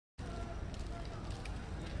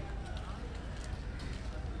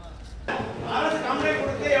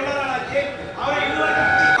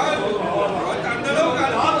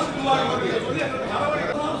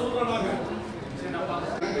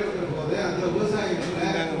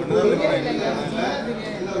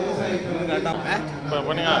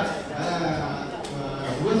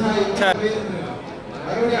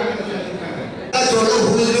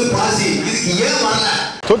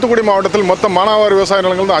தூத்துக்குடி மாவட்டத்தில் மொத்த மானாவாரி விவசாய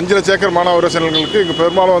நிலங்கள் 5 லட்சம் ஏக்கர் மானாவாரி விவசாய நிலங்களுக்கு இங்கே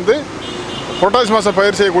பெரும்பாலும் வந்து புரட்டாசி மாதம்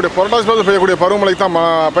பயிர் செய்யக்கூடிய பருவமழை தான்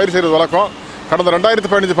பயிர் செய்கிறது வழக்கம். கடந்த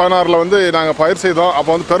 2015-16 வந்து நாங்கள் பயிர் செய்தோம். அப்போ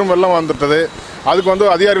வந்து பெரும் வெள்ளம் வந்துட்டது. அதுக்கு வந்து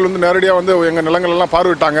அதிகாரிகள் வந்து நேரடியாக வந்து எங்கள் நிலங்களெல்லாம்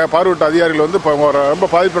பார்வையிட்ட அதிகாரிகள் வந்து இப்போ ரொம்ப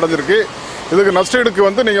பாதிப்படைஞ்சிருக்கு. இதுக்கு நஷ்டஈடுக்கு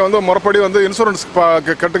வந்து நீங்கள் வந்து முறைப்படி வந்து இன்சூரன்ஸ்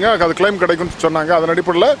கட்டுங்க, அது கிளைம் கிடைக்கும்னு சொன்னாங்க. அதன்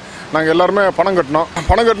அடிப்படையில் நாங்கள் எல்லாருமே பணம்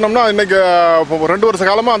கட்டினோம்னா இன்றைக்கி 2 வருஷ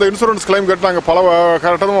காலமாக அந்த இன்சூரன்ஸ் கிளைம் கட்டி நாங்கள் பல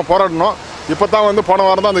கட்டமாக போராடினோம். இப்போ தான் வந்து போன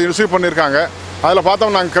வாரம் தான் அந்த ரிசீவ் பண்ணியிருக்காங்க. அதில்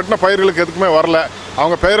பார்த்தோம் நாங்கள் கட்டின பயிர்களுக்கு எதுக்குமே வரல.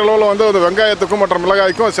 அவங்க பெயரளவில் வந்து அது வெங்காயத்துக்கும் மற்ற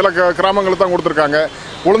மிளகாய்க்கும் சில கிராமங்களுக்கு தான் கொடுத்துருக்காங்க.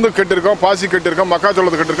 உளுந்து கட்டியிருக்கோம், பாசி கட்டியிருக்கோம்,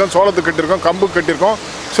 மக்காச்சோளத்துக்கு கட்டியிருக்கோம், சோளத்துக்கு கட்டியிருக்கோம், கம்பு கட்டியிருக்கோம்,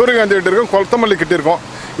 சூரியகாந்தி கட்டியிருக்கோம், கொத்தமல்லி கட்டியிருக்கோம்.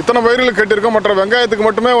 இத்தனை பயிர்களுக்கு கட்டியிருக்கோம். மற்ற வெங்காயத்துக்கு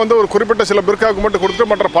மட்டுமே வந்து ஒரு குறிப்பிட்ட சில பிற்காவுக்கு மட்டும்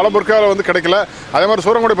கொடுத்துட்டு மற்ற பல பிற்காவில் வந்து கிடைக்கல. அதே மாதிரி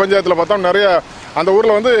சூரங்குடி பஞ்சாயத்தில் பார்த்தோம் நிறைய அந்த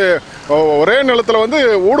ஊரில் வந்து ஒரே நிலத்தில் வந்து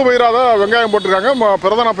ஊடு பயிராக தான் வெங்காயம் போட்டிருக்காங்க,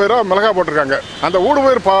 பிரதான பயிராக மிளகாய் போட்டிருக்காங்க. அந்த ஊடு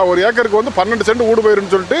பயிர் ஒரு ஏக்கருக்கு வந்து 12 சென்ட் ஊடு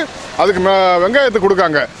பயிர்னு சொல்லிட்டு அதுக்கு வெங்காயத்துக்கு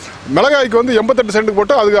கொடுக்காங்க. மிளகாய்க்கு வந்து 88 சென்ட்டுக்கு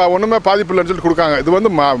போட்டு அதுக்கு ஒன்றுமே பாதிப்பு இல்லைன்னு சொல்லிட்டு கொடுக்காங்க. இது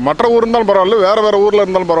வந்து மற்ற ஊர் இருந்தாலும் பரவாயில்ல, வேறு ஊரில்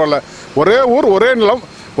இருந்தாலும் பரவாயில்ல, ஒரே ஊர் ஒரே நிலம்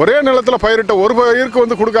ஒரே நிலத்தில் பயிரிட்ட ஒரு பயிருக்கு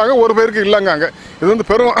வந்து கொடுக்காங்க, ஒரு பயிருக்கு இல்லைங்காங்க. இது வந்து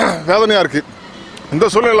பெரும் வேதனையாக இருக்குது. இந்த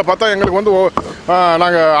சூழ்நிலையில் பார்த்தா எங்களுக்கு வந்து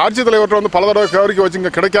நாங்கள் ஆட்சித்தலைவர்கிட்ட வந்து பல தடவை கோரிக்கை வச்சு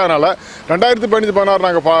இங்கே கிடைக்காதனால 2015-16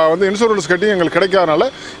 நாங்கள் வந்து இன்சூரன்ஸ் கட்டி எங்களுக்கு கிடைக்காதனால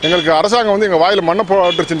எங்களுக்கு அரசாங்கம் வந்து எங்கள் வாயில் மண்ணை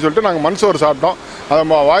போட்டுருச்சுன்னு சொல்லிட்டு நாங்கள் மண் சோறு சாப்பிட்டோம். அதை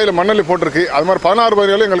வாயில் மண்ணள்ளி போட்டிருக்கு. அது மாதிரி 16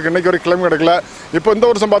 பயிர்களும் எங்களுக்கு இன்றைக்கி வரைக்கும் கிளைம் கிடைக்கல. இப்போ இந்த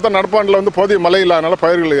வருஷம் பார்த்தா நடப்பாண்டில் வந்து போதிய மழை இல்லாதனால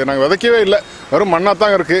பயிர்கள் நாங்கள் விதைக்கவே இல்லை, வெறும் மண்ணாக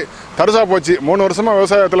தான் இருக்குது. தரிசாக போச்சு. 3 வருஷமாக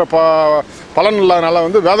விவசாயத்தில் பலன் இல்லாதனால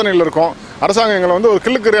வந்து வேதனையில் இருக்கும். அரசாங்கம் எங்களை வந்து ஒரு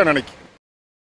கிள்ளுக்கறியாக நினைக்கும்.